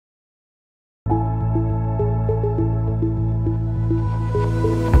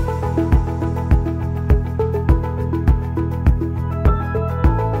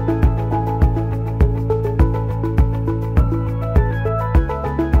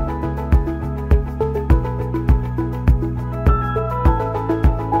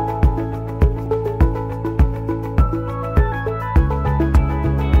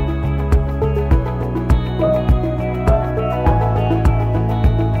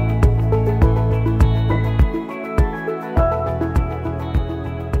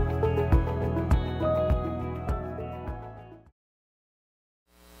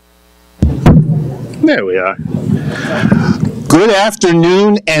There we are. Good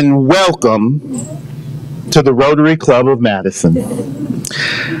afternoon and welcome to the Rotary Club of Madison.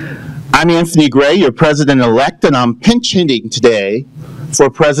 I'm Anthony Gray, your president-elect, and I'm pinch hitting today for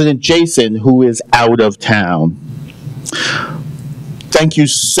President Jason, who is out of town. Thank you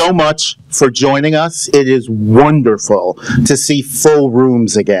so much for joining us. It is wonderful to see full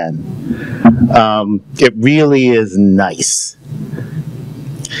rooms again. It really is nice.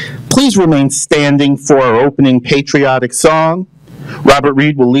 Please remain standing for our opening patriotic song. Robert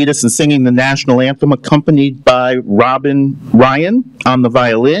Reed will lead us in singing the national anthem, accompanied by Robin Ryan on the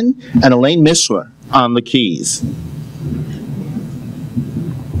violin and Elaine Mishler on the keys.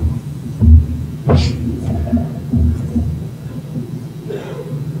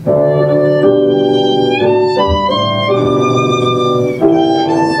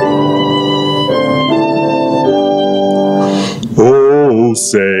 Oh,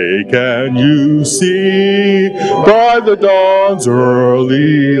 say, can you see by the dawn's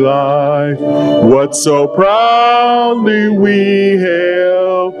early light what so proudly we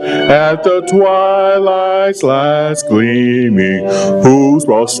hail at the twilight's last gleaming, whose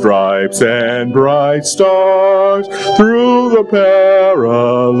broad stripes and bright stars through the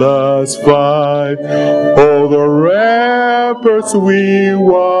perilous fight, oh, the ramparts we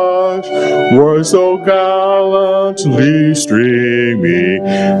watched were so gallantly streaming,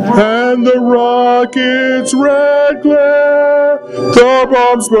 and the rocket's red glare, the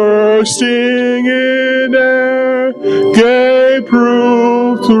bombs bursting in air, gave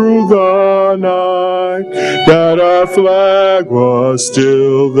proof through the night that our flag was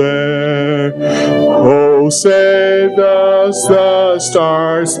still there. Oh, save us the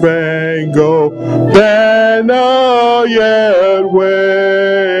star-spangled banner yet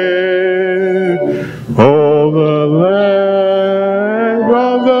wave. Oh, the land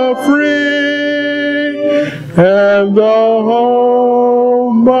of the free and the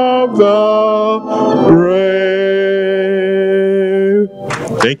home of the brave.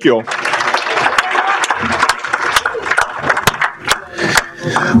 Thank you.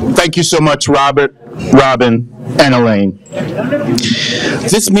 Thank you so much, Robert, Robin, and Elaine.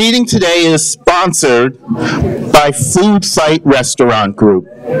 This meeting today is sponsored by Food Fight Restaurant Group.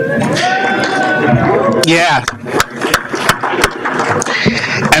 Yeah.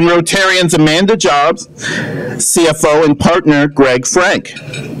 And Rotarians Amanda Jobs, CFO and partner Greg Frank,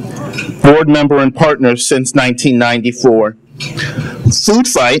 board member and partner since 1994. Food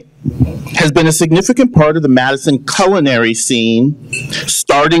Fight has been a significant part of the Madison culinary scene,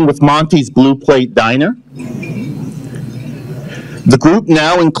 starting with Monty's Blue Plate Diner. The group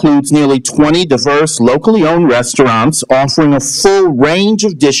now includes nearly 20 diverse, locally owned restaurants offering a full range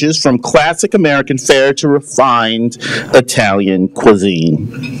of dishes from classic American fare to refined Italian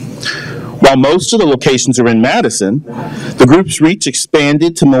cuisine. While most of the locations are in Madison, the group's reach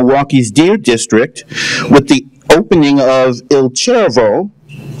expanded to Milwaukee's Deer District with the opening of Il Cervo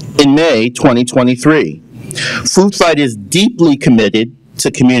in May 2023. Food Fight is deeply committed to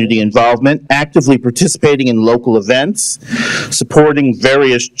community involvement, actively participating in local events, supporting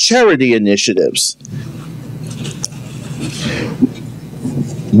various charity initiatives.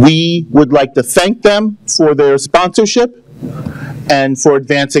 We would like to thank them for their sponsorship and for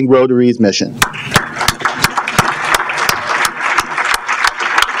advancing Rotary's mission.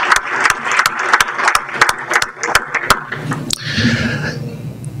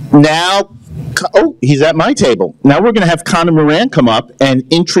 Now, oh, he's at my table. Now we're going to have Connor Moran come up and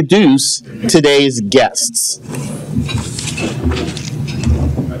introduce today's guests.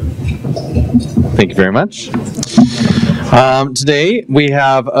 Thank you very much. Today we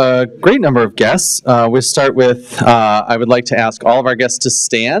have a great number of guests. We'll start with, I would like to ask all of our guests to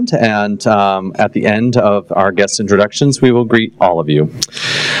stand, and at the end of our guest introductions, we will greet all of you.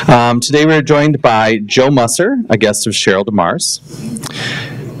 Today we're joined by Joe Musser, a guest of Cheryl DeMars.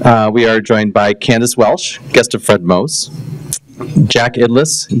 We are joined by Candace Welsh, guest of Fred Mose, Jack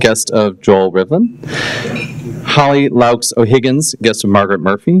Idlis, guest of Joel Rivlin, Holly Laux O'Higgins, guest of Margaret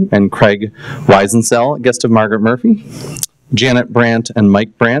Murphy, and Craig Weisensell, guest of Margaret Murphy, Janet Brandt and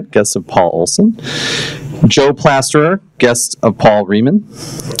Mike Brandt, guest of Paul Olson, Joe Plasterer, guest of Paul Riemann,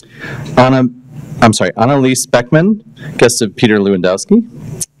 Annalise Beckman, guest of Peter Lewandowski,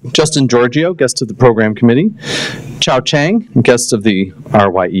 Justin Giorgio, guest of the Program Committee, Chao Chang, guest of the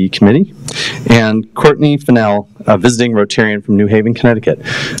RYE Committee, and Courtney Fennell, a visiting Rotarian from New Haven, Connecticut.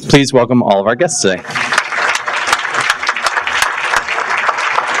 Please welcome all of our guests today.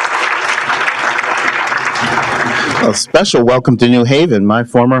 A special welcome to New Haven, my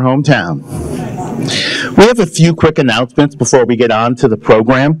former hometown. We have a few quick announcements before we get on to the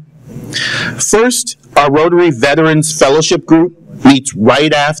program. First, our Rotary Veterans Fellowship Group meets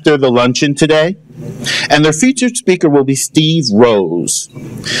right after the luncheon today, and their featured speaker will be Steve Rose.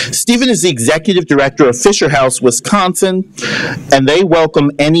 Stephen is the Executive Director of Fisher House, Wisconsin, and they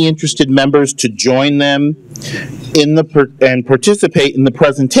welcome any interested members to join them and participate in the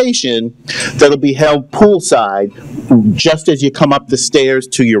presentation that'll be held poolside just as you come up the stairs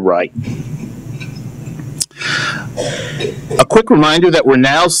to your right. A quick reminder that we're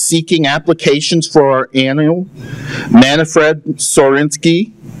now seeking applications for our annual Manfred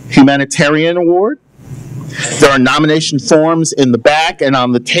Sorinsky Humanitarian Award. There are nomination forms in the back and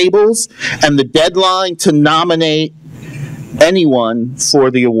on the tables, and the deadline to nominate anyone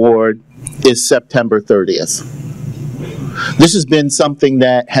for the award is September 30th. This has been something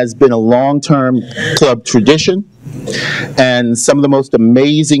that has been a long-term club tradition, and some of the most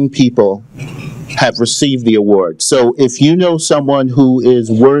amazing people have received the award. So if you know someone who is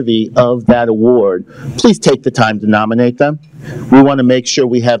worthy of that award, please take the time to nominate them. We want to make sure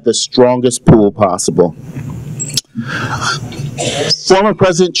we have the strongest pool possible. Former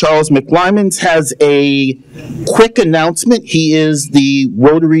President Charles McLymans has a quick announcement. He is the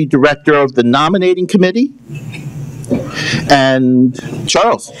Rotary Director of the Nominating Committee. And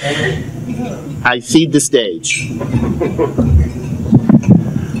Charles, I cede the stage.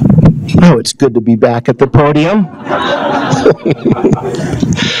 Oh, it's good to be back at the podium.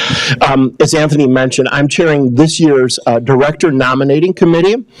 As Anthony mentioned, I'm chairing this year's Director Nominating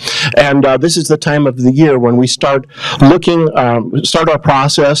Committee, and this is the time of the year when we start our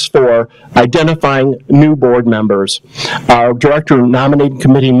process for identifying new board members. Our Director Nominating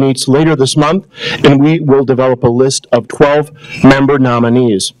Committee meets later this month, and we will develop a list of 12 member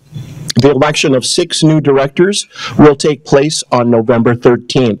nominees. The election of 6 new directors will take place on November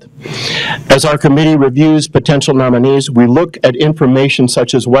 13th. As our committee reviews potential nominees, we look at information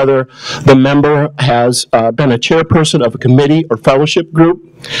such as whether the member has been a chairperson of a committee or fellowship group.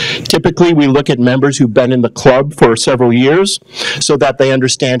 Typically, we look at members who've been in the club for several years so that they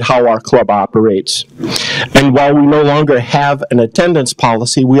understand how our club operates. And while we no longer have an attendance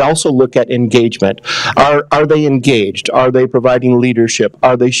policy, we also look at engagement. Are they engaged? Are they providing leadership?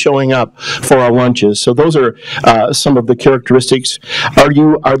 Are they showing up for our lunches? So those are some of the characteristics.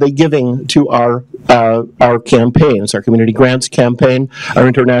 Are they giving to our campaigns, our community grants campaign, our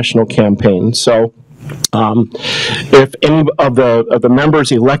international campaign? So if any of the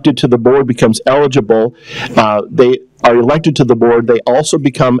members elected to the board becomes eligible, they are elected to the board, they also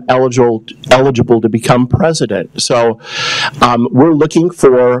become eligible to become president. So we're looking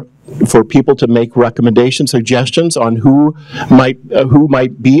for people to make recommendations, suggestions on who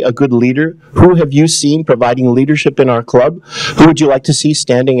might be a good leader. Who have you seen providing leadership in our club? Who would you like to see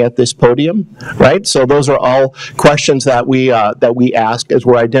standing at this podium? Right. So those are all questions that we ask as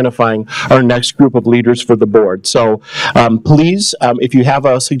we're identifying our next group of leaders for the board. So please, if you have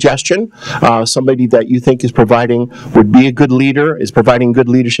a suggestion, somebody that you think would be a good leader, is providing good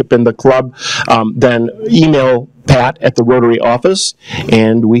leadership in the club, then email Pat at the Rotary office,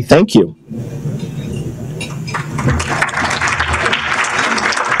 and we thank you.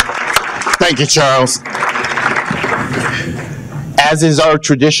 Thank you, Charles. As is our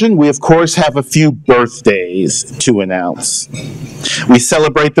tradition, we of course have a few birthdays to announce. We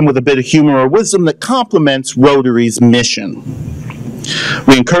celebrate them with a bit of humor or wisdom that complements Rotary's mission.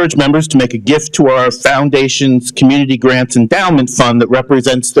 We encourage members to make a gift to our foundation's Community Grants Endowment Fund that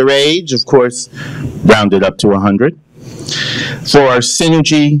represents their age, of course, rounded up to 100, for our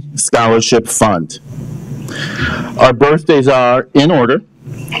Synergy Scholarship Fund. Our birthdays are, in order,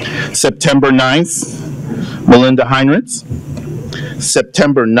 September 9th, Melinda Heinrichs,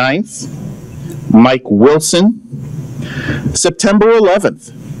 September 9th, Mike Wilson, September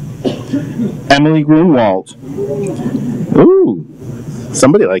 11th, Emily Grunwald. Ooh.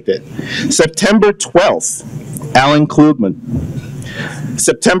 Somebody liked it. September 12th, Alan Klugman.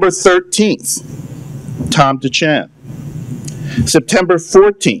 September 13th, Tom DeChamp. September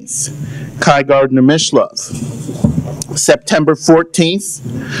 14th, Kai Gardner-Mishlove. September 14th,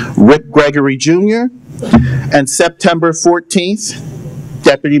 Rick Gregory Jr. And September 14th,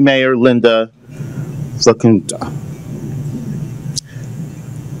 Deputy Mayor Linda Flacunta.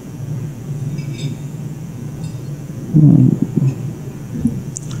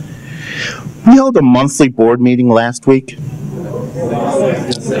 We held a monthly board meeting last week. You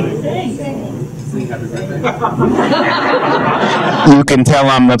can tell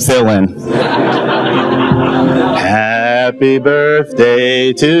I'm the fill-in. Happy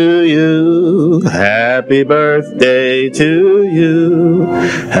birthday to you. Happy birthday to you.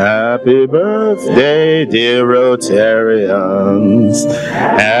 Happy birthday, dear Rotarians.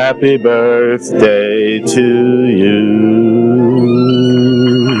 Happy birthday to you.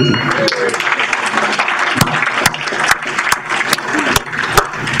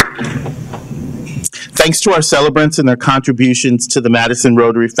 Thanks to our celebrants and their contributions to the Madison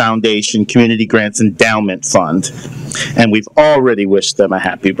Rotary Foundation Community Grants Endowment Fund. And we've already wished them a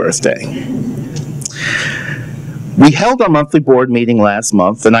happy birthday. We held our monthly board meeting last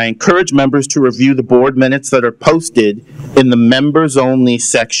month, and I encourage members to review the board minutes that are posted in the members-only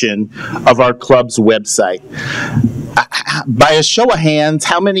section of our club's website. By a show of hands,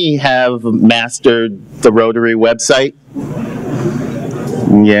 how many have mastered the Rotary website?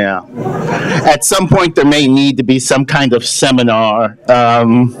 Yeah. At some point, there may need to be some kind of seminar.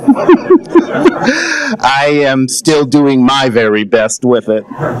 I am still doing my very best with it.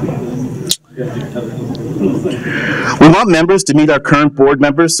 We want members to meet our current board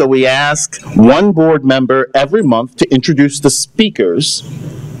members, so we ask one board member every month to introduce the speakers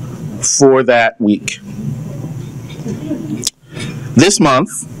for that week. This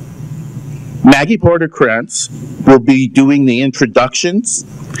month, Maggie Porter-Krantz will be doing the introductions.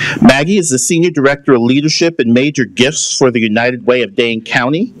 Maggie is the Senior Director of Leadership and Major Gifts for the United Way of Dane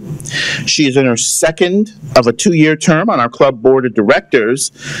County. She is in her second of a 2-year term on our club board of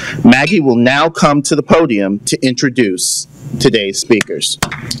directors. Maggie will now come to the podium to introduce today's speakers.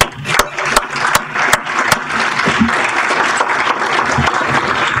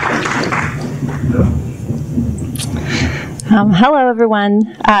 Hello, everyone.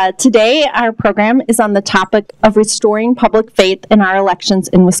 Today, our program is on the topic of restoring public faith in our elections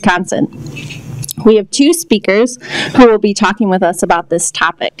in Wisconsin. We have 2 speakers who will be talking with us about this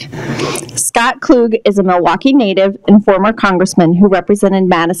topic. Scott KLUG is a Milwaukee native and former congressman who represented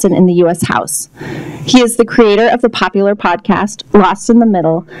Madison in the U.S. House. He is the creator of the popular podcast, Lost in the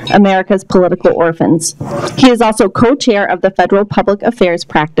Middle, America's Political Orphans. He is also co-chair of the Federal Public Affairs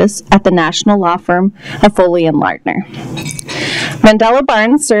practice at the national law firm of Foley Lardner. MANDELA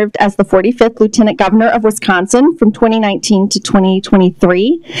BARNES served as the 45th Lieutenant Governor of Wisconsin from 2019 to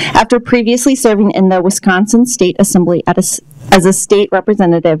 2023, after previously serving in the Wisconsin State Assembly as a state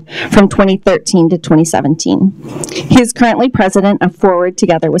representative from 2013 to 2017. He is currently president of Forward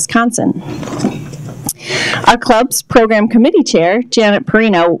Together Wisconsin. Our club's program committee chair, Janet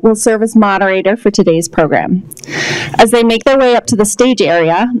Perino, will serve as moderator for today's program. As they make their way up to the stage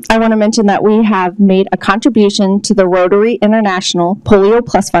area, I want to mention that we have made a contribution to the Rotary International Polio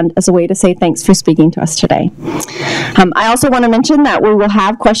Plus Fund as a way to say thanks for speaking to us today. I also want to mention that we will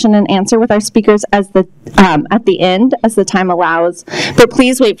have question and answer with our speakers at the end as the time allows, but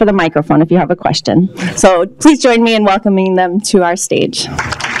please wait for the microphone if you have a question. So please join me in welcoming them to our stage.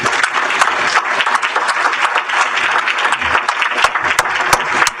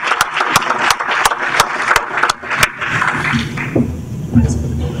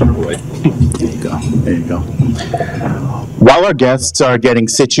 There you go. While our guests are getting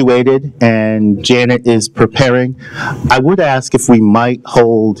situated and Janet is preparing, I would ask if we might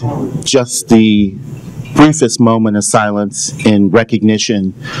hold just the briefest moment of silence in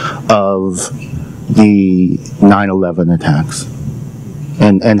recognition of the 9/11 attacks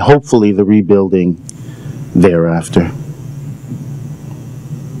and hopefully the rebuilding thereafter.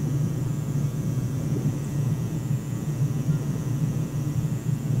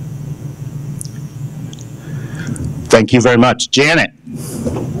 Thank you very much. Janet.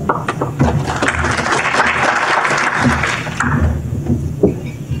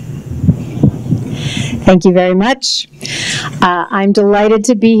 Thank you very much. I'm delighted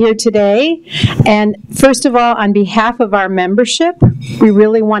to be here today. And first of all, on behalf of our membership, we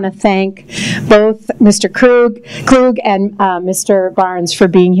really want to thank both Mr. Klug and Mr. Barnes for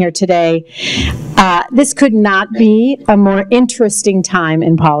being here today. This could not be a more interesting time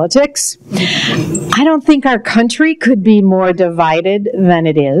in politics. I don't think our country could be more divided than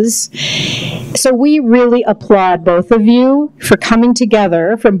it is. So we really applaud both of you for coming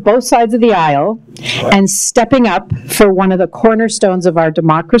together from both sides of the aisle and stepping up for one of the cornerstones of our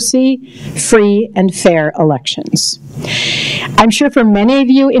democracy, free and fair elections. I'm sure for many of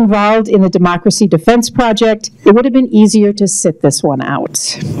you involved in the Democracy Defense Project, it would have been easier to sit this one out.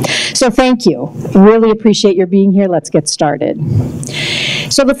 So thank you. Really appreciate your being here. Let's get started.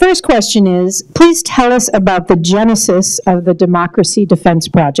 So the first question is, please tell us about the genesis of the Democracy Defense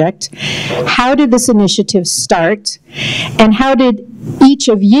Project. How did this initiative start? And how did each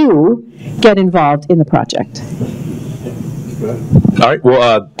of you get involved in the project? All right.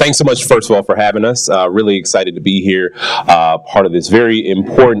 Well, thanks so much, first of all, for having us. Really excited to be here, part of this very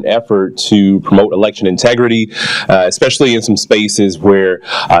important effort to promote election integrity, especially in some spaces where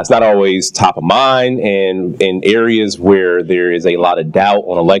it's not always top of mind, and in areas where there is a lot of doubt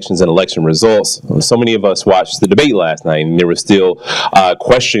on elections and election results. So many of us watched the debate last night, and there were still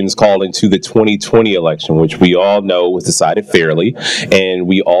questions called into the 2020 election, which we all know was decided fairly, and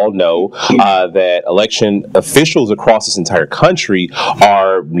we all know that election officials across this entire country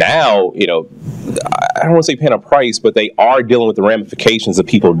are now, I don't want to say paying a price, but they are dealing with the ramifications of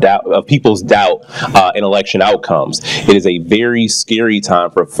people's doubt in election outcomes. It is a very scary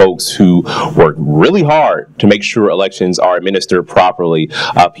time for folks who work really hard to make sure elections are administered properly.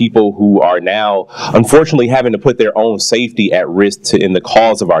 People who are now, unfortunately, having to put their own safety at risk in the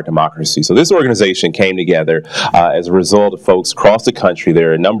cause of our democracy. So this organization came together as a result of folks across the country.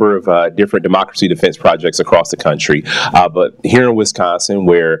 There are a number of different democracy defense projects across the country, but here in Wisconsin,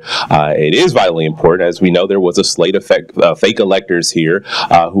 where it is vitally important, as we know, there was a slate of fake electors here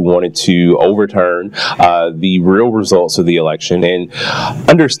who wanted to overturn the real results of the election, and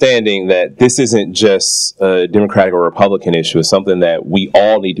understanding that this isn't just a Democratic or Republican issue. It's something that we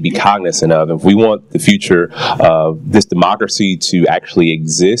all need to be cognizant of. If we want the future of this democracy to actually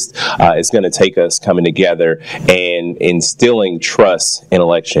exist, it's going to take us coming together and instilling trust in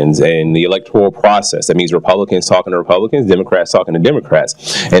elections and the electoral process. That means Republicans talking to Republicans, Democrats talking to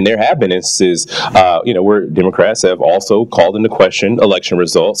Democrats. And there have been instances, where Democrats have also called into question election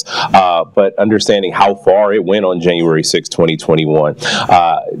results, but understanding how far it went on January 6, 2021,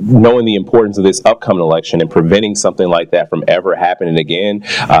 knowing the importance of this upcoming election and preventing something like that from ever happening again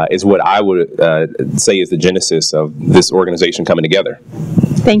is what I would say is the genesis of this organization coming together.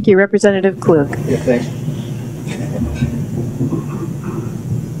 Thank you, Representative Klug. Yeah, thanks.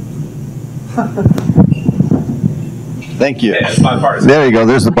 Thank you. Yeah, bipartisan. There you go.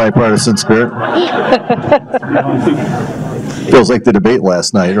 There's the bipartisan spirit. Feels like the debate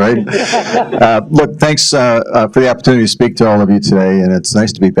last night, right? Look, thanks for the opportunity to speak to all of you today, and it's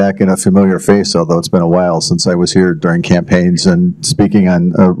nice to be back in a familiar face, although it's been a while since I was here during campaigns and speaking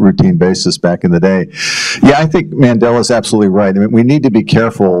on a routine basis back in the day. Yeah, I think Mandela's absolutely right. I mean, we need to be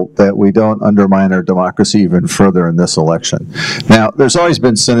careful that we don't undermine our democracy even further in this election. Now, there's always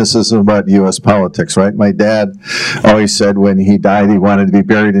been cynicism about U.S. politics, right? My dad always said when he died he wanted to be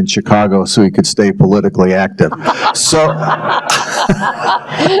buried in Chicago so he could stay politically active. So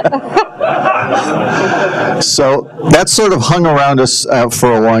that sort of hung around us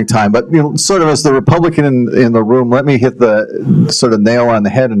for a long time. But sort of as the Republican in the room, let me hit the sort of nail on the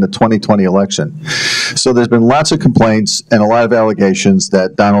head in the 2020 election. So there's been lots of complaints and a lot of allegations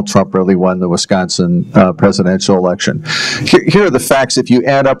that Donald Trump really won the Wisconsin presidential election. Here are the facts. If you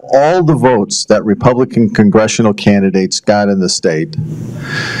add up all the votes that Republican congressional candidates got in the state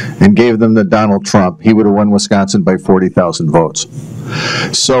and gave them to Donald Trump, he would have won Wisconsin by 40,000 votes.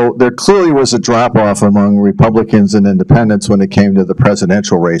 So there clearly was a drop-off among Republicans and independents when it came to the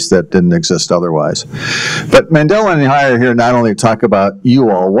presidential race that didn't exist otherwise. But Mandela and I are here not only to talk about you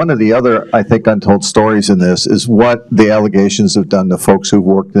all. One of the other, I think, untold stories in this is what the allegations have done to folks who've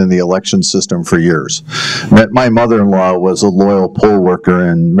worked in the election system for years. My mother-in-law was a loyal poll worker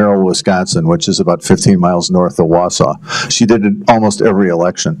in Merrill, Wisconsin, which is about 15 miles north of Wausau. She did it almost every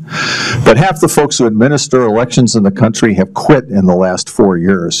election. But half the folks who administer elections in the country have quit in the last 4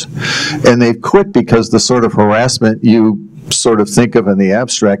 years. And they've quit because the sort of harassment you sort of think of in the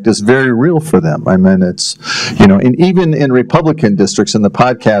abstract is very real for them. I mean, it's, and even in Republican districts, in the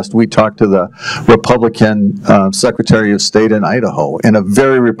podcast, we talked to the Republican Secretary of State in Idaho, in a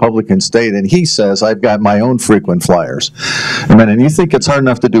very Republican state, and he says, I've got my own frequent flyers. I mean, and you think it's hard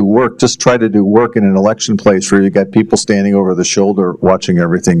enough to do work, just try to do work in an election place where you got people standing over the shoulder watching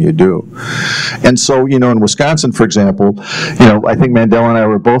everything you do. And so, in Wisconsin, for example, I think Mandela and I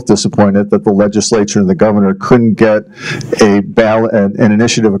were both disappointed that the legislature and the governor couldn't get a ballot, an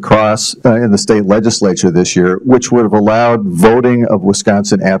initiative across in the state legislature this year, which would have allowed voting of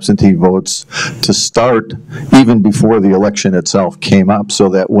Wisconsin absentee votes to start even before the election itself came up, so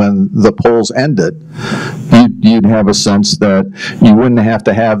that when the polls ended, you'd have a sense that you wouldn't have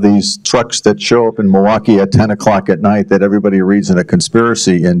to have these trucks that show up in Milwaukee at 10 o'clock at night that everybody reads in a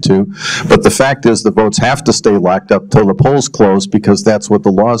conspiracy into. But the fact is the votes have to stay locked up till the polls close, because that's what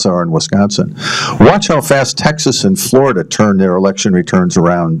the laws are in Wisconsin. Watch how fast Texas and Florida turn their election returns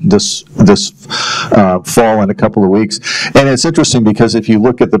around this fall in a couple of weeks. And it's interesting because if you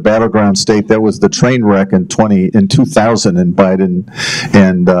look at the battleground state, that was the train wreck in 2000 in Biden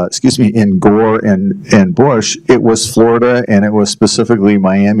and in Gore and Bush, it was Florida, and it was specifically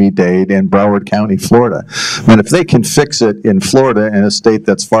Miami-Dade and Broward County, Florida. And if they can fix it in Florida, in a state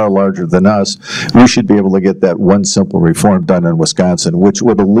that's far larger than us, we should be able to get that one simple reform done in Wisconsin, which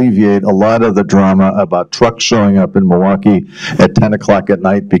would alleviate a lot of the drama about trucks showing up in Milwaukee at 10 o'clock at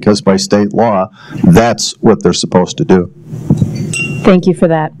night, because by state law, that's what they're supposed to do. Thank you for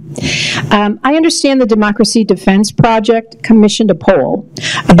that. I understand the Democracy Defense Project commissioned a poll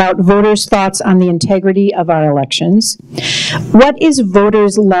about voters' thoughts on the integrity of our elections. What is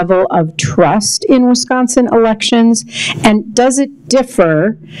voters' level of trust in Wisconsin elections, and does it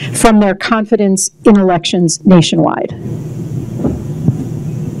differ from their confidence in elections nationwide?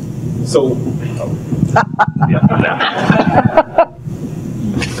 So,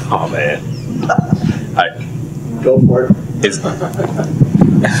 oh man. All right. Go for it.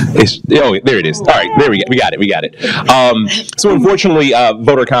 Oh, there it is. All right, there we got it. So unfortunately,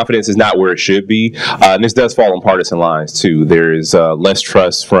 voter confidence is not where it should be, and this does fall on partisan lines too. There is less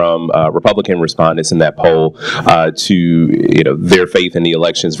trust from Republican respondents in that poll to their faith in the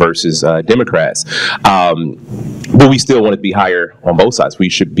elections versus Democrats. But we still want it to be higher on both sides. We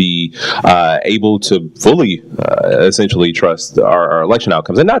should be able to fully, essentially, trust our election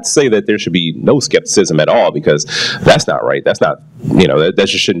outcomes, and not to say that there should be no skepticism at all, because that's not right. That's not, that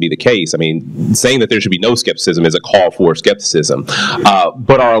just shouldn't be the case. I mean, saying that there should be no skepticism is a call for skepticism.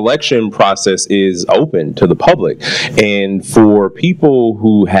 But our election process is open to the public, and for people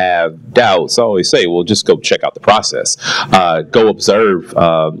who have doubts, I always say, well, just go check out the process. Go observe,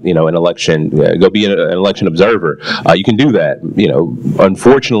 an election. Go be an election observer. You can do that.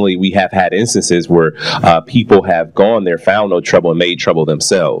 Unfortunately, we have had instances where people have gone there, found no trouble, and made trouble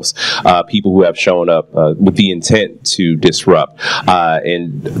themselves. People who have shown up with the intent to disrupt,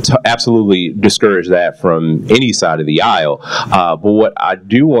 and to absolutely discourage that from any side of the aisle. But what I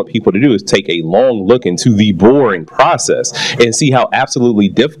do want people to do is take a long look into the boring process and see how absolutely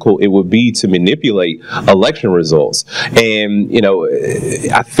difficult it would be to manipulate election results. And,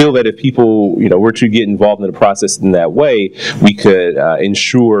 I feel that if people, were to get involved in the process in that way, we could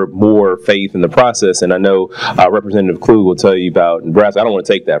ensure more faith in the process. And I know Representative Klug will tell you about Nebraska. I don't want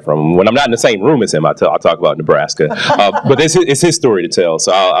to take that from him. When I'm not in the same room as him, I'll talk about Nebraska. But it's his story to tell,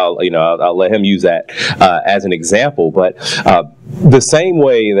 so I'll let him use that as an example. But the same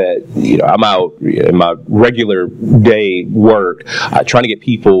way that I'm out in my regular day work trying to get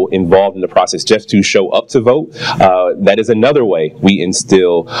people involved in the process just to show up to vote, that is another way we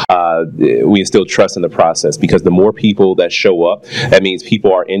instill trust in the process, because the more people that show up, that means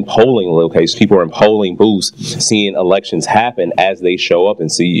people are in polling locations, people are in polling booths, seeing elections happen as they show up,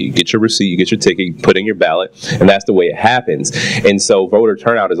 and see, you get your receipt, you get your ticket, you put in your ballot, and that's the way it happens. And so voter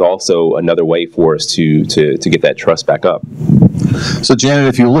turnout is also another way for us to get that trust back up. So, Janet,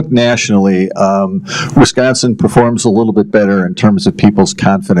 if you look nationally, Wisconsin performs a little bit better in terms of people's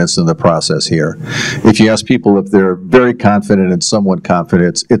confidence in the process here. If you ask people if they're very confident and somewhat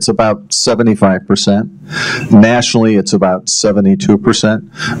confident, it's about 75%. Nationally, it's about 72%.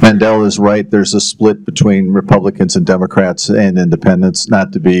 Mandela is right. There's a split between Republicans and Democrats and independents,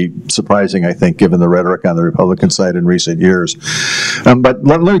 not to be surprising, I think, given the rhetoric on the Republican side in recent years. But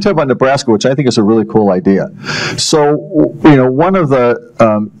let me talk about Nebraska, which I think is a really cool idea. So, one of the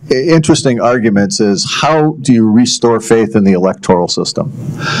interesting arguments is, how do you restore faith in the electoral system?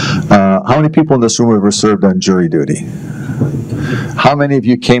 How many people in this room have ever served on jury duty? How many of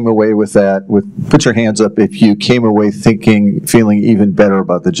you came away with that? Put your hands up if you came away feeling even better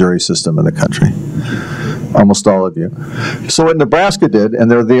about the jury system in the country. Almost all of you. So what Nebraska did, and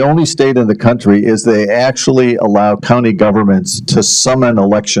they're the only state in the country, is they actually allow county governments to summon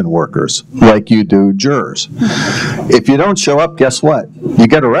election workers, like you do jurors. If you don't show up, guess what? You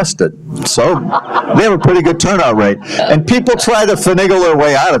get arrested. So they have a pretty good turnout rate. And people try to finagle their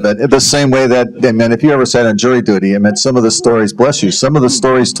way out of it the same way that, if you ever sat on jury duty, some of the stories, bless you, some of the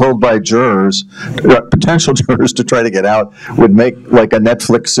stories told by jurors, potential jurors to try to get out, would make like a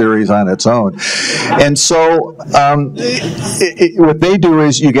Netflix series on its own. And so what they do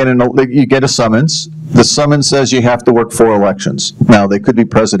is you get a summons. The summons says you have to work 4 elections. Now, they could be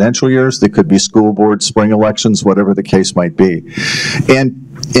presidential years, they could be school board, spring elections, whatever the case might be.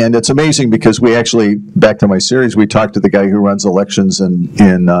 And it's amazing because we actually, back to my series, we talked to the guy who runs elections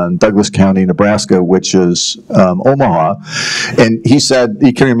in Douglas County, Nebraska, which is Omaha. And he said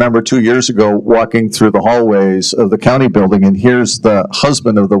he can remember 2 years ago walking through the hallways of the county building, and here's the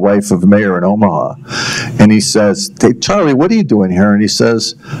husband of the wife of mayor in Omaha. And he says, "Hey, Charlie, what are you doing here?" And he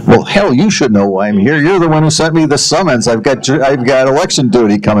says, "Well, hell, you should know why I'm here. You're the one who sent me the summons. I've got election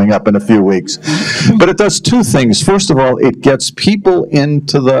duty coming up in a few weeks." But it does 2 things. First of all, it gets people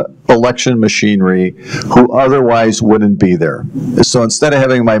into the election machinery who otherwise wouldn't be there. So instead of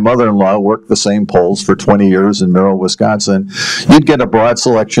having my mother-in-law work the same polls for 20 years in Merrill, Wisconsin, you'd get a broad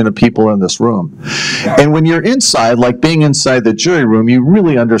selection of people in this room. And when you're inside, like being inside the jury room, you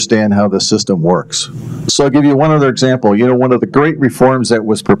really understand how the system works. So I'll give you one other example. You know, one of the great reforms that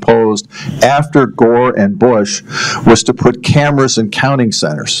was proposed after Gore and Bush was to put cameras in counting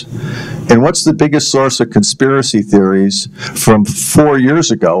centers. And what's the biggest source of conspiracy theories from 4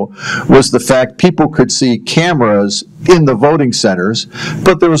 years ago was the fact people could see cameras in the voting centers,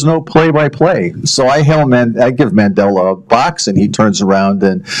 but there was no play-by-play. So I give Mandela a box, and he turns around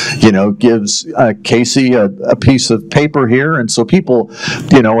and, you know, gives Casey a piece of paper here, and so people,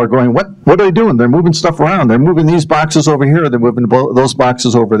 you know, are going, what are they doing? They're moving stuff around. They're moving these boxes over here. They're moving those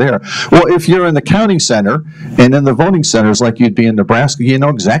boxes over there. Well, if you're in the counting center and in the voting centers like you'd be in Nebraska, you know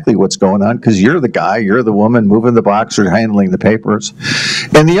exactly what's going on because you're the guy, you're the woman moving the box or handling the papers.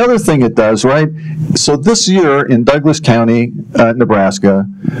 And the other thing it does, right, so this year in Douglas County, Nebraska,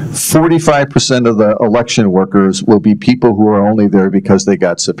 45% of the election workers will be people who are only there because they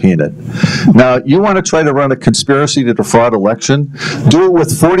got subpoenaed. Now, you want to try to run a conspiracy to defraud election? Do it with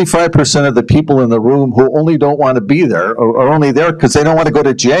 45% of the people in the room who only don't want to be there or are only there because they don't want to go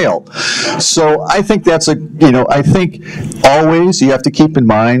to jail. So I think that's I think always you have to keep in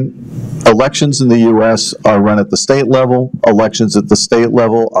mind elections in the U.S. are run at the state level. Elections at the state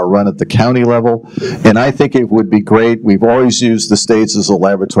level are run at the county level. And I think it would be great. We've always used the states as a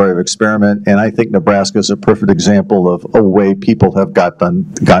laboratory of experiment, and I think Nebraska is a perfect example of a way people have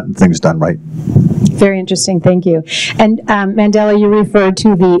gotten things done right. Very interesting, thank you. And Mandela, you referred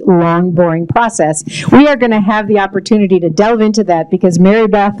to the long, boring process. We are going to have the opportunity to delve into that because Mary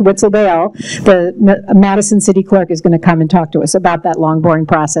Beth Witzel-Bale, the Madison City Clerk, is going to come and talk to us about that long, boring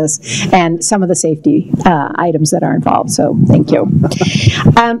process and some of the safety items that are involved. So thank you.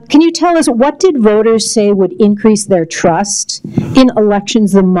 Can you tell us, what did voters say would increase their trust in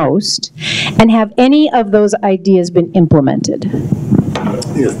elections the most, and have any of those ideas been implemented?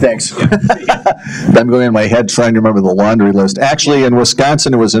 Yeah, thanks. I'm going in my head trying to remember the laundry list. Actually, in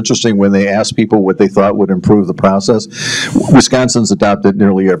Wisconsin, it was interesting when they asked people what they thought would improve the process. Wisconsin's adopted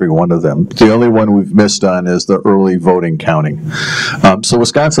nearly every one of them. The only one we've missed on is the early voting counting. So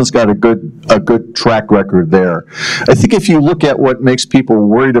Wisconsin's got a good track record there. I think if you look at what makes people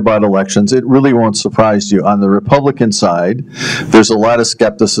worried about elections, it really won't surprise you. On the Republican side, there's a lot of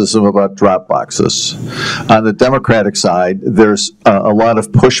skepticism about drop boxes. On the Democratic side, there's a lot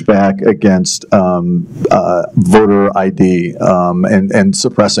of pushback against voter ID and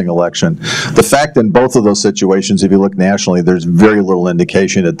suppressing election. The fact in both of those situations, if you look nationally, there's very little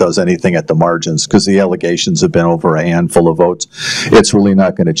indication it does anything at the margins because the allegations have been over a handful of votes. It's really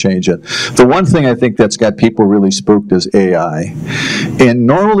not going to change it. The one thing I think that's got people really spooked is AI. And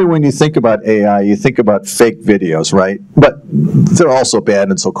normally when you think about AI, you think about fake videos, right? But they're also bad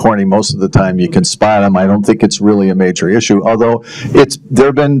and so corny most of the time you can spot them. I don't think it's really a major issue, although there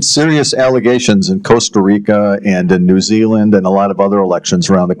have been serious allegations in Costa Rica and in New Zealand and a lot of other elections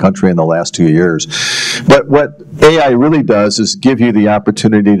around the country in the last 2 years. But what AI really does is give you the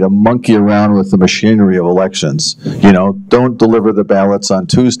opportunity to monkey around with the machinery of elections. You know, don't deliver the ballots on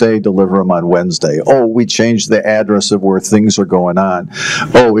Tuesday, deliver them on Wednesday. Oh, we changed the address of where things are going on.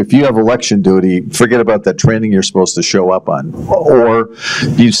 Oh, if you have election duty, forget about that training you're supposed to show up on. Or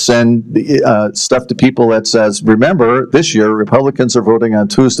you send stuff to people that says, remember, this year Republicans are voting on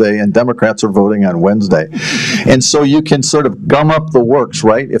Tuesday and Democrats are voting on Wednesday. And so you can sort of gum up the works,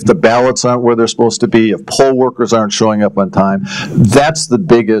 right? If the ballots aren't where they're supposed to be, if poll workers aren't showing up on time, that's the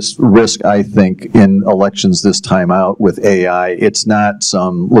biggest risk, I think, in elections this time out with AI. It's not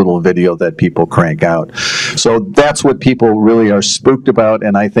some little video that people crank out. So that's what people really are spooked about,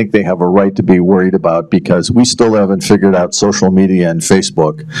 and I think they have a right to be worried about because we still haven't figured out social media and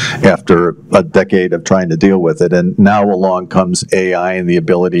Facebook after a decade of trying to deal with it. And now along comes AI and the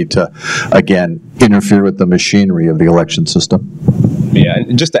ability to, again, interfere with the machinery of the election system. Yeah,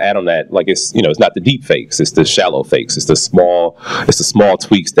 and just to add on that, like it's not the deep fakes, it's the shallow fakes, it's the small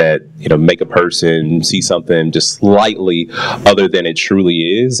tweaks that make a person see something just slightly other than it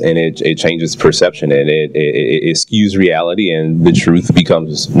truly is, and it changes perception and it skews reality, and the truth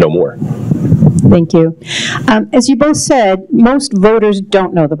becomes no more. Thank you. As you both said, most voters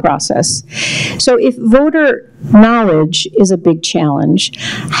don't know the process. So if voter knowledge is a big challenge,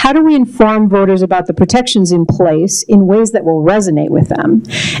 how do we inform voters about the protections in place in ways that will resonate with them?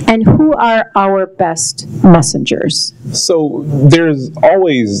 And who are our best messengers? So there's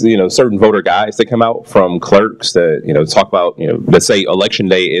always, certain voter guides that come out from clerks that, talk about, let's say election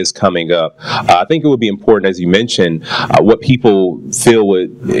day is coming up. I think it would be important, as you mentioned, what people feel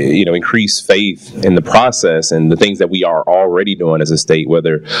would, increase faith in the process and the things that we are already doing as a state,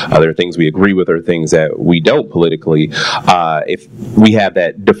 whether there are things we agree with or things that we don't politically. If we have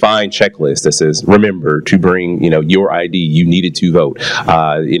that defined checklist that says, remember to bring, your ID, you needed to vote,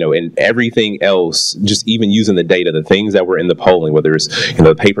 and everything else, just even using the data, the things that were in the polling, whether it's,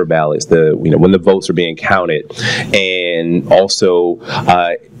 the paper ballots, when the votes are being counted, and also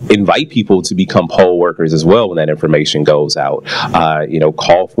invite people to become poll workers as well when that information goes out.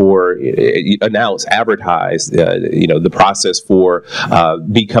 Call for, announce, advertise, the process for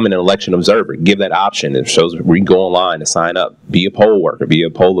becoming an election observer. Give that option. It shows where you can go online to sign up, be a poll worker, be a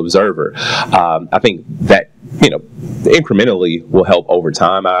poll observer. I think that, incrementally will help over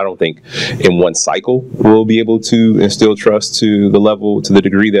time. I don't think in one cycle we'll be able to instill trust to the level, to the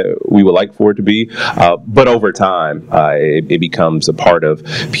degree that we would like for it to be. But over time, it becomes a part of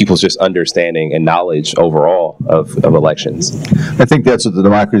people's just understanding and knowledge overall of elections. I think that's what the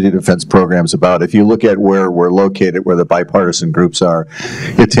Democracy Defense Program is about. If you look at where we're located, where the bipartisan groups are,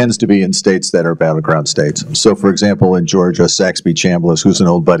 it tends to be in states that are battleground states. So, for example, in Georgia, Saxby Chambliss, who's an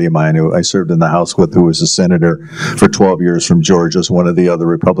old buddy of mine who I served in the House with, who was a senator for 12 years from Georgia, is one of the other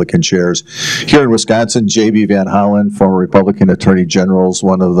Republican chairs. Here in Wisconsin, J.B. Van Hollen, former Republican Attorney General, is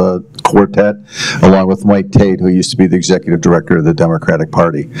one of the quartet, along with Mike Tate, who used to be the executive director of the Democratic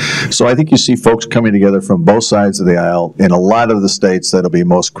Party. So I think you see folks coming together from both sides of the aisle in a lot of the states that'll be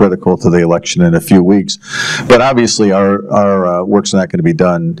most critical to the election in a few weeks. But obviously our work's not going to be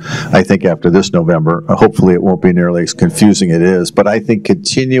done, I think, after this November. Hopefully it won't be nearly as confusing as it is. But I think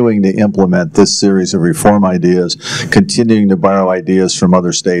continuing to implement this series of reform ideas, continuing to borrow ideas from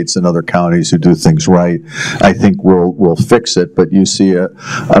other states and other counties who do things right, I think will fix it. But you see a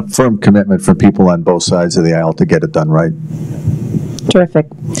firm commitment from people on both sides of the aisle to get it done right. Terrific.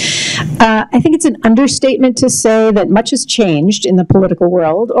 I think it's an understatement to say that much has changed in the political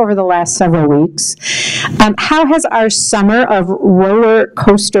world over the last several weeks. How has our summer of roller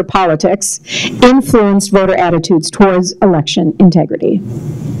coaster politics influenced voter attitudes towards election integrity?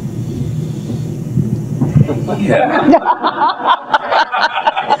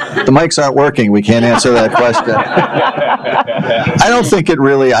 The mics aren't working. We can't answer that question. I don't think it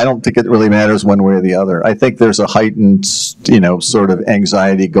really matters one way or the other. I think there's a heightened, sort of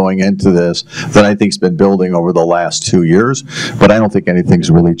anxiety going into this that I think's been building over the last 2 years. But I don't think anything's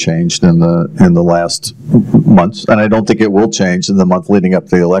really changed in the last months, and I don't think it will change in the month leading up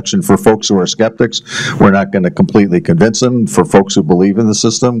to the election. For folks who are skeptics, we're not going to completely convince them. For folks who believe in the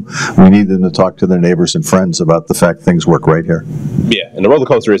system, we need them to talk to their neighbors and friends about the fact things work right here. Yeah, and the roller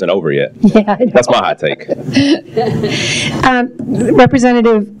coaster isn't over yet. Yeah, that's my hot take.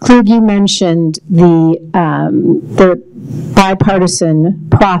 Representative Klug, you mentioned the bipartisan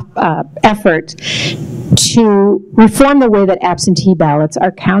effort to reform the way that absentee ballots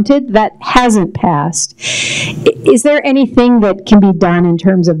are counted. That hasn't passed. Is there anything that can be done in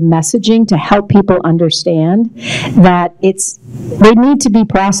terms of messaging to help people understand that they need to be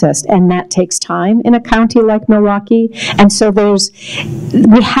processed, and that takes time in a county like Milwaukee? And so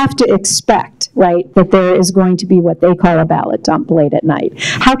we have to expect, right, that there is going to be what they call a ballot dump late at night.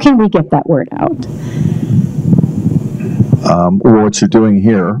 How can we get that word out? Or what you're doing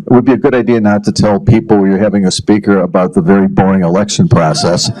here, it would be a good idea not to tell people you're having a speaker about the very boring election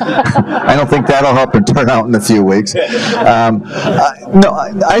process. I don't think that'll help in turnout in a few weeks. I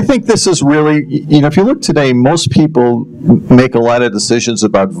think this is really, if you look today, most people make a lot of decisions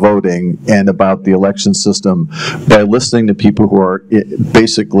about voting and about the election system by listening to people who are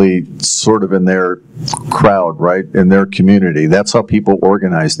basically sort of in their crowd, right, in their community. That's how people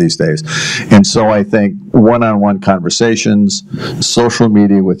organize these days. And so I think one-on-one conversations, social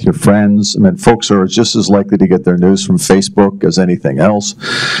media with your friends, folks are just as likely to get their news from Facebook as anything else.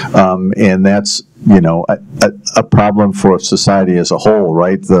 And that's a problem for society as a whole,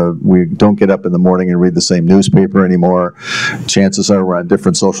 right? We don't get up in the morning and read the same newspaper anymore. Chances are we're on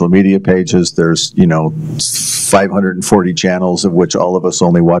different social media pages. There's, 540 channels, of which all of us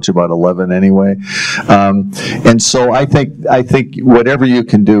only watch about 11 anyway. And so I think whatever you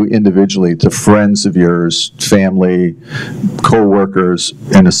can do individually to friends of yours, family, co-workers,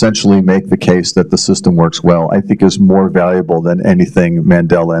 and essentially make the case that the system works well, I think is more valuable than anything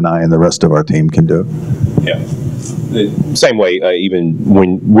Mandela and I and the rest of our team can do. Yeah. The same way, even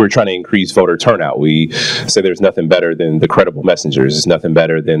when we're trying to increase voter turnout, we say there's nothing better than the credible messengers. There's nothing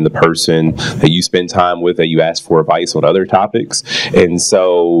better than the person that you spend time with, that you ask for advice on other topics. And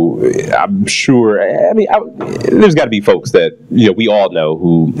so I'm sure, there's got to be folks that, we all know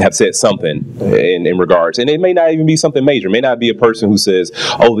who have said something in regards, and it may not even be something major. It may not be a person who says,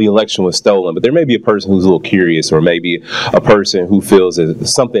 oh, the election was stolen, but there may be a person who's a little curious, or maybe a person who feels that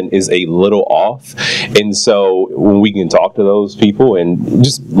something is a little off. And so when we can talk to those people and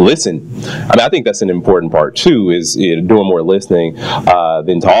just listen. I think that's an important part too, is doing more listening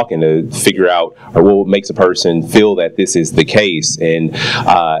than talking, to figure out what makes a person feel that this is the case. And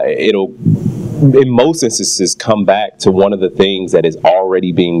it'll, in most instances, come back to one of the things that is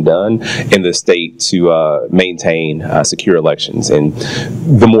already being done in the state to maintain secure elections. And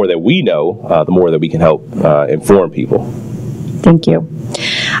the more that we know, the more that we can help inform people. Thank you.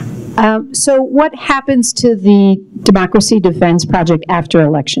 So what happens to the Democracy Defense Project after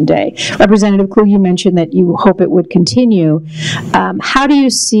Election Day? Representative Klug, you mentioned that you hope it would continue. How do you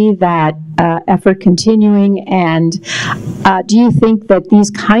see that effort continuing, and do you think that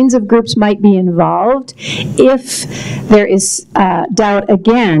these kinds of groups might be involved if there is doubt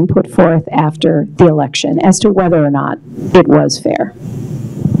again put forth after the election as to whether or not it was fair?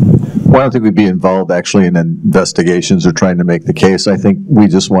 Well, I don't think we'd be involved actually in investigations or trying to make the case. I think we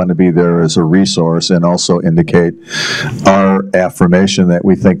just want to be there as a resource and also indicate our affirmation that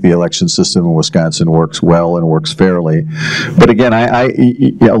we think the election system in Wisconsin works well and works fairly. But again,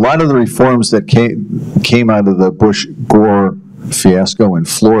 a lot of the reforms that came out of the Bush-Gore fiasco in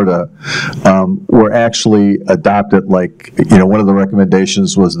Florida were actually adopted. Like, one of the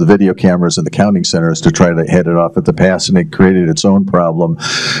recommendations was the video cameras in the counting centers to try to head it off at the pass, and it created its own problem.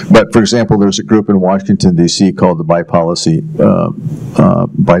 But for example, there's a group in Washington, D.C. called the BIPAC,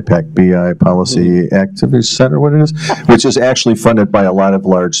 BI Policy Activity Center, what it is, which is actually funded by a lot of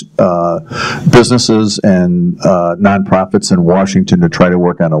large businesses and nonprofits in Washington to try to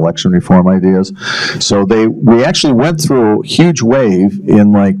work on election reform ideas. So we actually went through a huge wave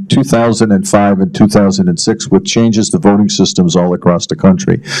in like 2005 and 2006 with changes to voting systems all across the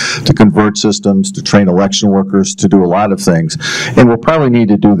country, to convert systems, to train election workers, to do a lot of things. And we'll probably need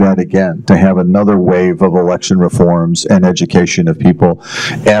to do that again, to have another wave of election reforms and education of people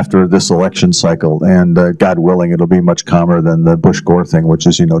after this election cycle. And God willing, it'll be much calmer than the Bush-Gore thing, which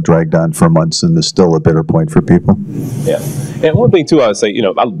is, dragged on for months and is still a bitter point for people. Yeah. And one thing too, I would say,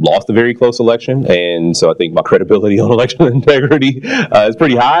 I lost a very close election, and so I think my credibility on election integrity is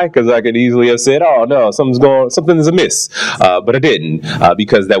pretty high, because I could easily have said, oh no, something is amiss, but I didn't,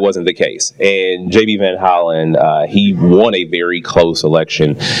 because that wasn't the case. And J.B. Van Hollen, he won a very close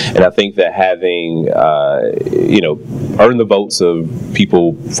election, and I think that having earned the votes of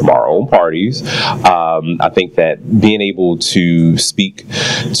people from our own parties, I think that being able to speak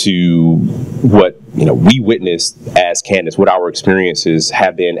to what we witnessed as candidates, what our experiences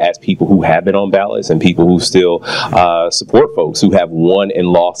have been as people who have been on ballots and people who still support folks who have won and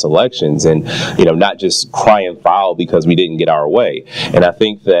lost elections, and not just cry and foul because we didn't get our way. And I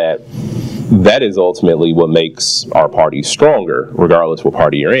think that is ultimately what makes our party stronger, regardless what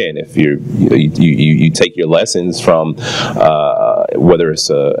party you're in. If you take your lessons from whether it's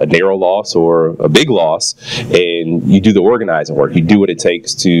a narrow loss or a big loss, and you do the organizing work, you do what it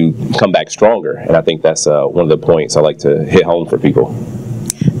takes to come back stronger. And I think that's one of the points I like to hit home for people.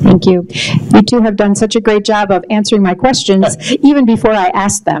 Thank you. You two have done such a great job of answering my questions, even before I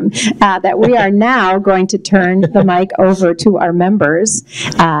asked them, that we are now going to turn the mic over to our members,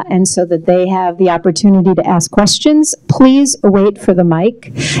 and so that they have the opportunity to ask questions. Please wait for the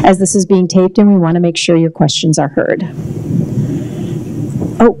mic, as this is being taped, and we want to make sure your questions are heard.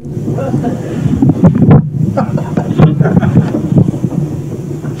 Oh.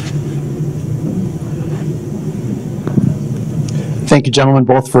 Thank you, gentlemen,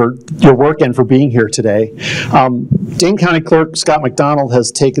 both for your work and for being here today. Dane County Clerk Scott McDonald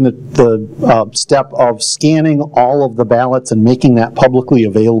has taken the step of scanning all of the ballots and making that publicly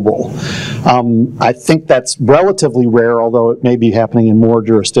available. I think that's relatively rare, although it may be happening in more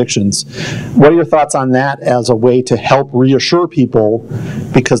jurisdictions. What are your thoughts on that as a way to help reassure people,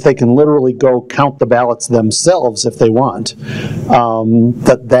 because they can literally go count the ballots themselves if they want,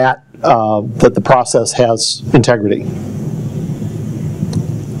 that the process has integrity?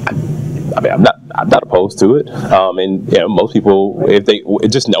 I'm I'm not opposed to it. And you know, most people, if they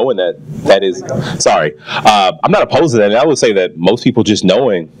just knowing that is, sorry, I'm not opposed to that. And I would say that most people just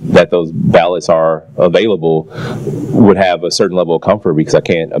knowing that those ballots are available would have a certain level of comfort, because I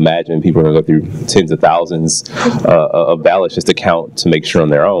can't imagine people are going to go through tens of thousands of ballots just to count to make sure on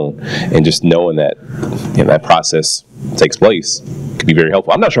their own. And just knowing that, you know, that process takes place could be very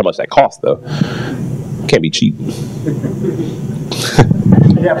helpful. I'm not sure how much that costs, though. Can't be cheap.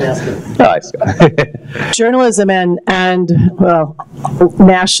 Nice. Journalism and well,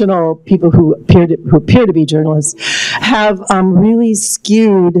 national people who appear to be journalists have really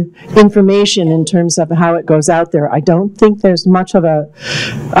skewed information in terms of how it goes out there. I don't think there's much of a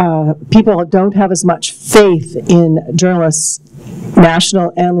people don't have as much faith in journalists,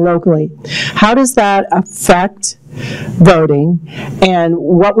 national and locally. How does that affect voting, and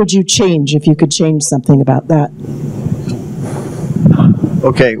what would you change if you could change something about that?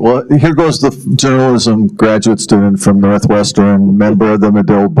 Okay, well, here goes the journalism graduate student from Northwestern, member of the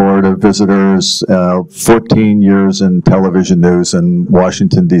Medill Board of Visitors, 14 years in television news in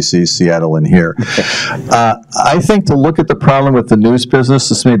Washington, D.C., Seattle, and here. I think to look at the problem with the news business,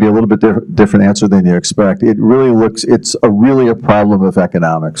 this may be a little bit different answer than you expect. It really looks, it's really a problem of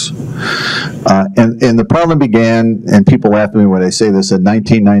economics. And the problem began, and people laugh at me when I say this, in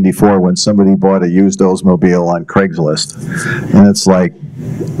 1994 when somebody bought a used Oldsmobile on Craigslist. And it's like,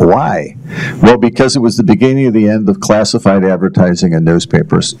 why? Well, because it was the beginning of the end of classified advertising in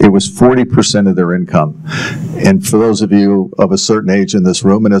newspapers. It was 40% of their income. And for those of you of a certain age in this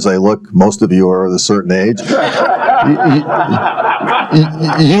room, and as I look, most of you are of a certain age,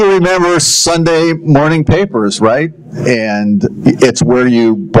 you remember Sunday morning papers, right? And it's where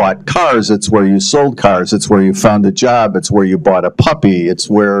you bought cars, it's where you sold cars, it's where you found a job, it's where you bought a puppy, it's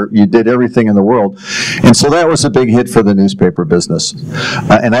where you did everything in the world. And so that was a big hit for the newspaper business.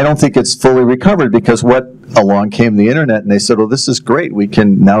 And I don't think it's fully recovered, because along came the internet, and they said, well, this is great. We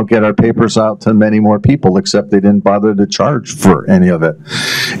can now get our papers out to many more people, except they didn't bother to charge for any of it.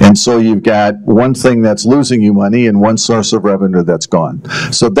 And so you've got one thing that's losing you money and one source of revenue that's gone.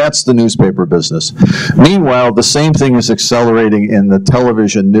 So that's the newspaper business. Meanwhile, the same thing is accelerating in the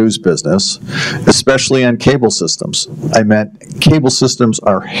television news business, especially on cable systems. I meant cable systems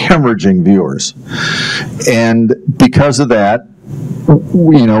are hemorrhaging viewers. And because of that,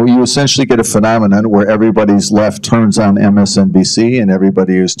 you know, you essentially get a phenomenon where everybody's left turns on MSNBC and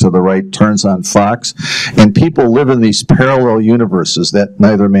everybody who's to the right turns on Fox, and people live in these parallel universes that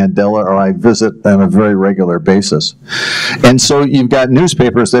neither Mandela or I visit on a very regular basis. And so you've got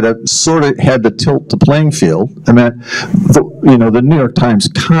newspapers that have sort of had to tilt the playing field. I mean, the New York Times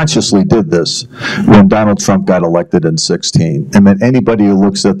consciously did this when Donald Trump got elected in 2016. I mean, anybody who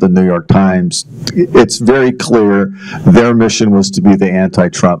looks at the New York Times, it's very clear their mission was to be the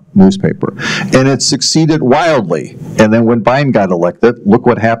anti-Trump newspaper. And it succeeded wildly. And then when Biden got elected, look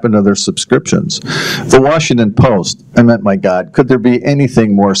what happened to their subscriptions. The Washington Post, I meant, my God, could there be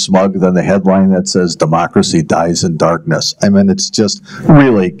anything more smug than the headline that says, democracy dies in darkness? I mean, it's just,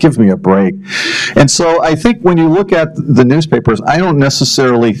 really, give me a break. And so I think when you look at the newspapers, I don't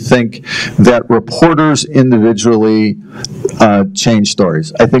necessarily think that reporters individually change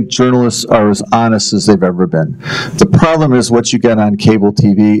stories. I think journalists are as honest as they've ever been. The problem is what you get on cable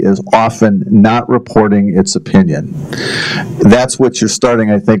TV is often not reporting its opinion. That's what you're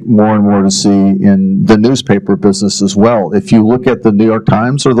starting, I think, more and more to see in the newspaper business as well. If you look at the New York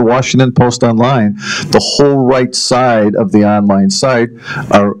Times or the Washington Post online, the whole right side of the online site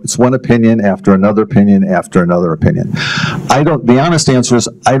it's one opinion after another opinion after another opinion. The honest answer is,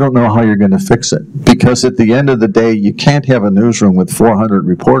 I don't know how you're going to fix it, because at the end of the day, you can't have a newsroom with 400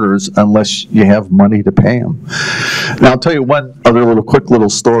 reporters unless you have money to pay them. Now, I'll tell you one other quick little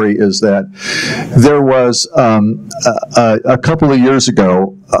story is that there was a couple of years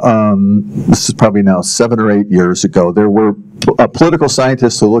ago, this is probably now 7 or 8 years ago, there were political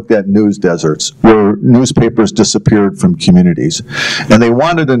scientists who looked at news deserts where newspapers disappeared from communities. And they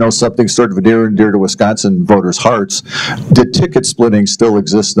wanted to know something sort of near and dear to Wisconsin voters' hearts. Did ticket splitting still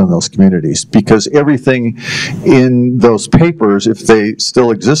exist in those communities? Because everything in those papers, if they still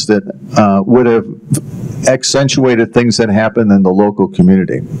existed, would have accentuated things that happened in the local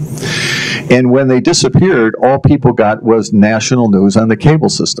community. And when they disappeared, all people got was national news on the cable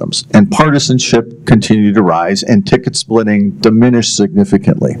systems. And partisanship continued to rise, and ticket splitting diminished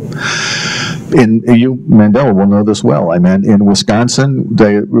significantly. Mandela will know this well. I mean, in Wisconsin,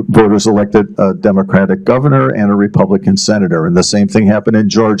 voters elected a Democratic governor and a Republican senator, and the same thing happened in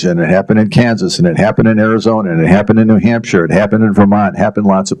Georgia, and it happened in Kansas, and it happened in Arizona, and it happened in New Hampshire, it happened in Vermont, it happened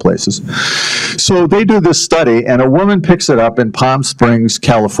lots of places. So they do this study, and a woman picks it up in Palm Springs,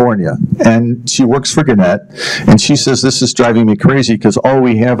 California, and she works for Gannett, and she says, this is driving me crazy because all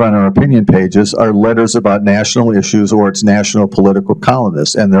we have on our opinion pages are letters about national issues or it's national political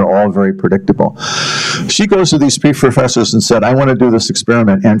columnists, and they're all very predictable. She goes to these three professors and said, I want to do this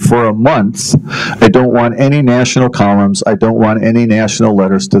experiment, and for a month, I don't want any national columns, I don't want any national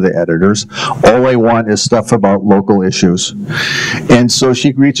letters to the editors, all I want is stuff about local issues. And so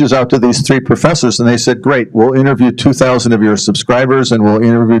she reaches out to these three professors, and they said, great, we'll interview 2,000 of your subscribers, and we'll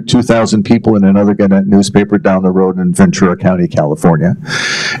interview 2,000 people in another Gannett newspaper down the road in Ventura County, California.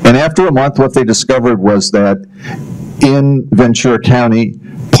 And after a month, what they discovered was that in Ventura County,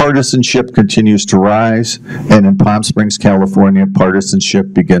 partisanship continues to rise, and in Palm Springs, California,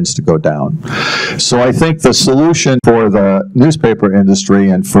 partisanship begins to go down. So I think the solution for the newspaper industry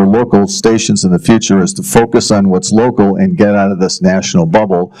and for local stations in the future is to focus on what's local and get out of this national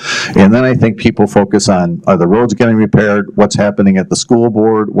bubble. And then I think people focus on, are the roads getting repaired, what's happening at the school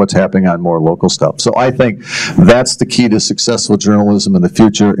board, what's happening on more local stuff. So I think that's the key to successful journalism in the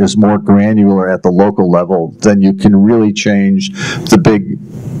future, is more granular at the local level. Then you can really change the big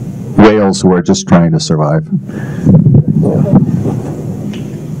whales who are just trying to survive.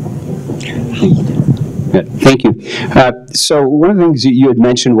 Thank you. So one of the things that you had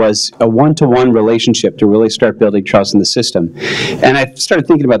mentioned was a one-to-one relationship to really start building trust in the system. And I started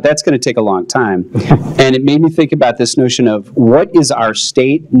thinking about that's going to take a long time. And it made me think about this notion of what is our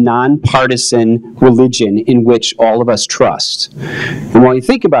state nonpartisan religion in which all of us trust. And while you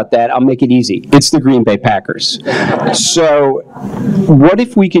think about that, I'll make it easy. It's the Green Bay Packers. So what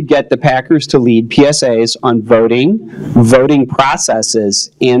if we could get the Packers to lead PSAs on voting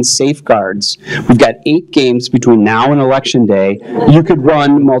processes, and safeguards? We've got 8 games between now and Election Day. You could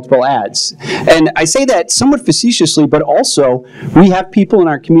run multiple ads. And I say that somewhat facetiously, but also we have people in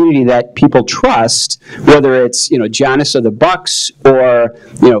our community that people trust, whether it's, Giannis of the Bucks or,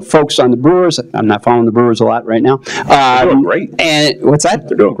 folks on the Brewers. I'm not following the Brewers a lot right now. They're doing great. And what's that?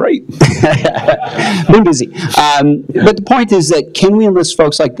 They're doing great. Been busy. But the point is that can we enlist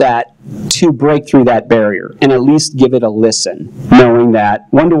folks like that to break through that barrier and at least give it a listen, knowing that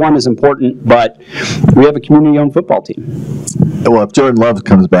one-to-one is important, but we have a community-owned football team. Well, if Jordan Love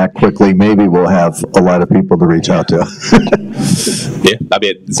comes back quickly, maybe we'll have a lot of people to reach out to. Yeah,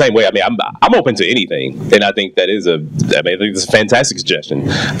 the same way. I'm open to anything, and I think that is I think it's a fantastic suggestion.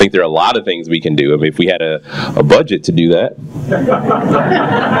 I think there are a lot of things we can do. If we had a budget to do that.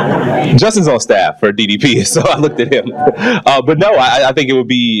 Justin's on staff for DDP, so I looked at him. But no, I think it would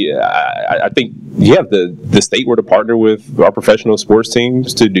be. I think the state were to partner with our professional sports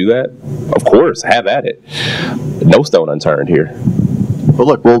teams to do that. Of course, have at it. No stone unturned here. Well,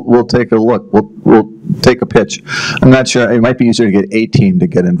 look, we'll take a look. We'll take a pitch. I'm not sure. It might be easier to get a team to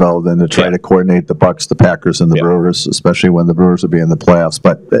get involved than to try to coordinate the Bucks, the Packers, and the Brewers, especially when the Brewers will be in the playoffs.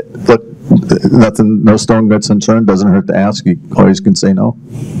 But look, no stone gets unturned. Doesn't hurt to ask. You always can say no.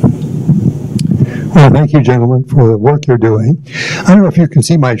 Well, thank you, gentlemen, for the work you're doing. I don't know if you can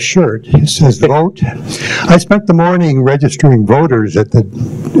see my shirt. It says vote. I spent the morning registering voters at the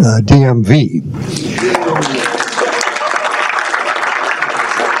DMV.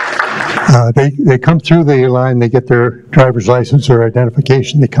 They come through the line, they get their driver's license or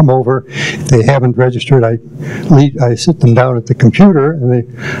identification, they come over. If they haven't registered, I sit them down at the computer and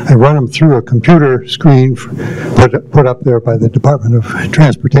I run them through a computer screen put up there by the Department of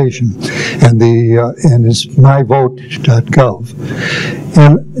Transportation, and it's myvote.gov.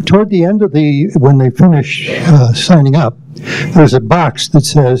 And toward the end of when they finish signing up, there's a box that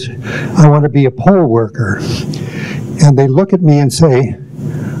says, I want to be a poll worker. And they look at me and say,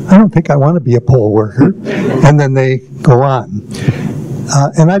 I don't think I want to be a poll worker, and then they go on.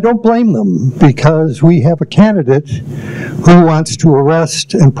 And I don't blame them, because we have a candidate who wants to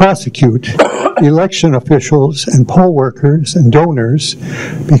arrest and prosecute election officials and poll workers and donors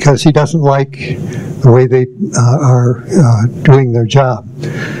because he doesn't like the way they are doing their job.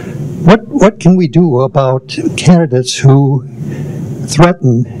 What can we do about candidates who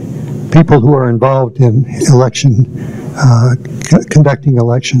threaten people who are involved in conducting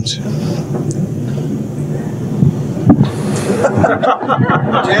elections?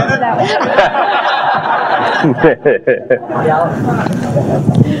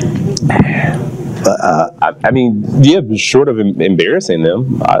 Short of embarrassing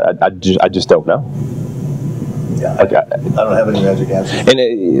them, I just don't know. I don't have any magic answer.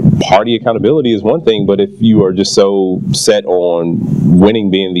 And party accountability is one thing, but if you are just so set on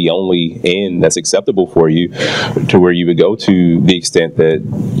winning being the only end that's acceptable for you, to where you would go to the extent that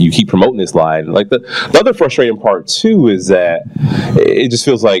you keep promoting this line. Like the other frustrating part too is that it just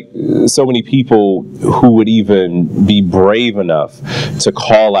feels like so many people who would even be brave enough to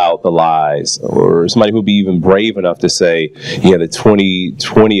call out the lies, or somebody who would be even brave enough to say, yeah, the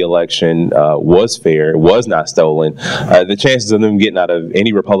 2020 election was fair, was not stolen, the chances of them getting out of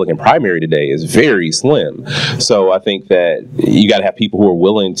any Republican primary today is very slim. So I think that you got to have people who are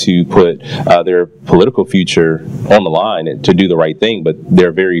willing to put their political future on the line and to do the right thing, but there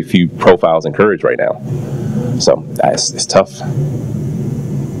are very few profiles encouraged right now. So it's tough.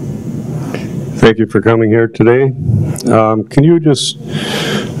 Thank you for coming here today. Can you just,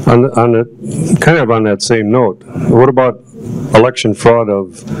 on that same note, what about election fraud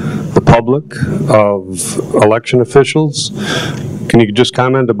of the public, of election officials? Can you just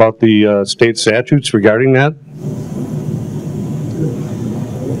comment about the state statutes regarding that?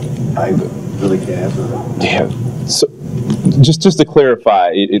 I really can't answer that. Yeah. So, just to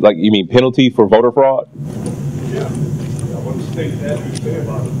clarify, like you mean penalty for voter fraud? Yeah. What does state statutes say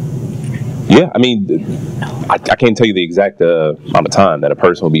about it? Yeah, I mean, I can't tell you the exact amount of time that a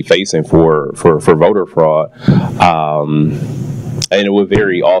person will be facing for voter fraud. And it would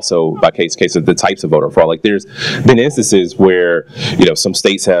vary also by case of the types of voter fraud. Like there's been instances where, some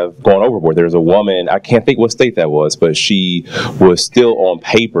states have gone overboard. There's a woman, I can't think what state that was, but she was still on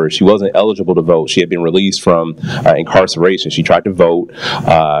paper. She wasn't eligible to vote. She had been released from incarceration. She tried to vote.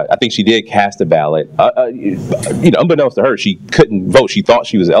 I think she did cast a ballot. Unbeknownst to her, she couldn't vote. She thought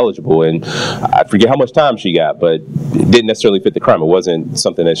she was eligible, and I forget how much time she got, but it didn't necessarily fit the crime. It wasn't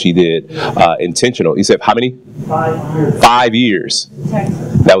something that she did intentional. You said how many? 5 years. 5 years.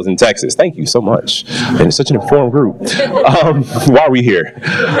 Texas. That was in Texas. Thank you so much. And it's such an informed group. Why are we here?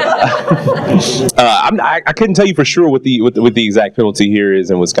 I couldn't tell you for sure what the exact penalty here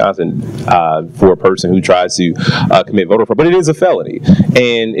is in Wisconsin for a person who tries to commit voter fraud, but it is a felony,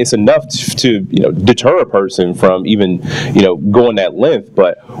 and it's enough to deter a person from even going that length.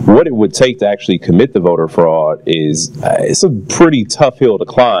 But what it would take to actually commit the voter fraud is it's a pretty tough hill to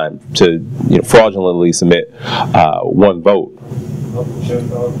climb to fraudulently submit one vote.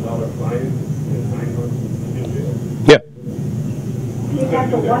 Yeah. You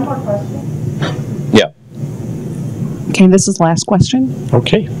have one more question? Yeah. Okay, this is the last question.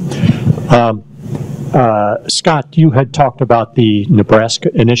 Okay. Scott, you had talked about the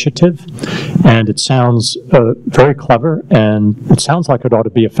Nebraska initiative, and it sounds very clever, and it sounds like it ought to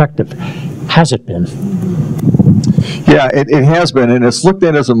be effective. Has it been? Yeah, it has been, and it's looked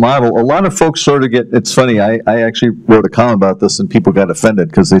at as a model. A lot of folks sort of it's funny, I actually wrote a column about this, and people got offended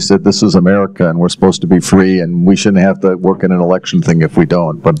because they said this is America, and we're supposed to be free, and we shouldn't have to work in an election thing if we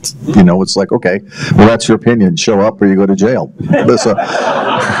don't. But, it's like, okay, well, that's your opinion. Show up or you go to jail. So,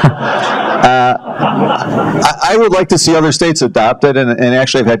 I would like to see other states adopt it, and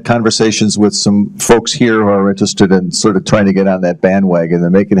actually I've had conversations with some folks here who are interested in sort of trying to get on that bandwagon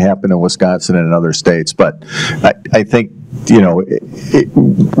and make it happen in Wisconsin and in other states. But I think,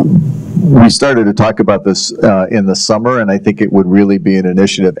 we started to talk about this in the summer, and I think it would really be an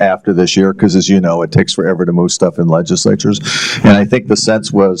initiative after this year, because as you know, it takes forever to move stuff in legislatures. And I think the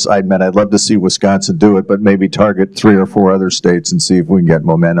sense was, I'd love to see Wisconsin do it, but maybe target 3 or 4 other states and see if we can get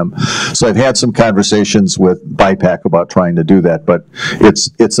momentum. So I've had some conversations with BIPAC about trying to do that, but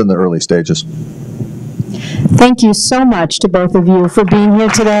it's in the early stages. Thank you so much to both of you for being here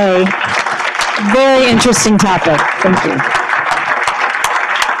today. Very interesting topic. Thank you.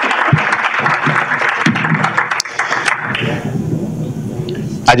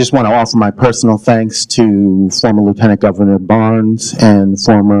 I just want to offer my personal thanks to former Lieutenant Governor Barnes and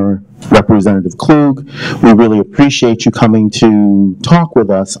former Representative Klug. We really appreciate you coming to talk with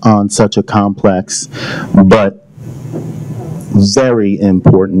us on such a complex but very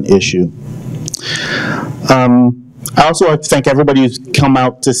important issue. I also like to thank everybody who's come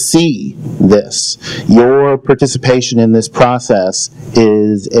out to see this. Your participation in this process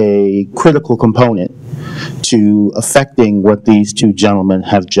is a critical component to affecting what these two gentlemen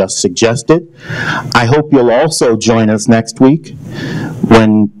have just suggested. I hope you'll also join us next week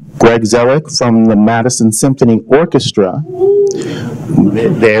when Greg Zellick from the Madison Symphony Orchestra,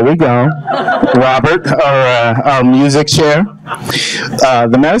 there we go, Robert, our music chair.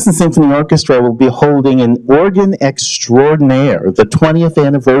 The Madison Symphony Orchestra will be holding an organ extraordinaire, the 20th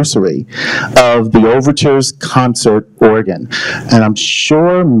anniversary of the Overtures Concert Organ. And I'm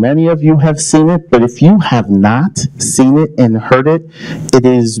sure many of you have seen it, but if you have not seen it and heard it, it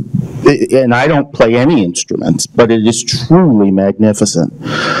is and I don't play any instruments, but it is truly magnificent.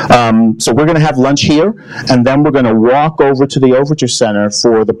 So we're going to have lunch here, and then we're going to walk over to the Overture Center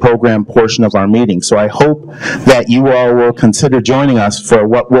for the program portion of our meeting. So I hope that you all will consider joining us for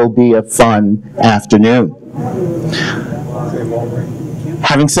what will be a fun afternoon.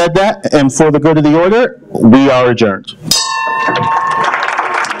 Having said that, and for the good of the order, we are adjourned.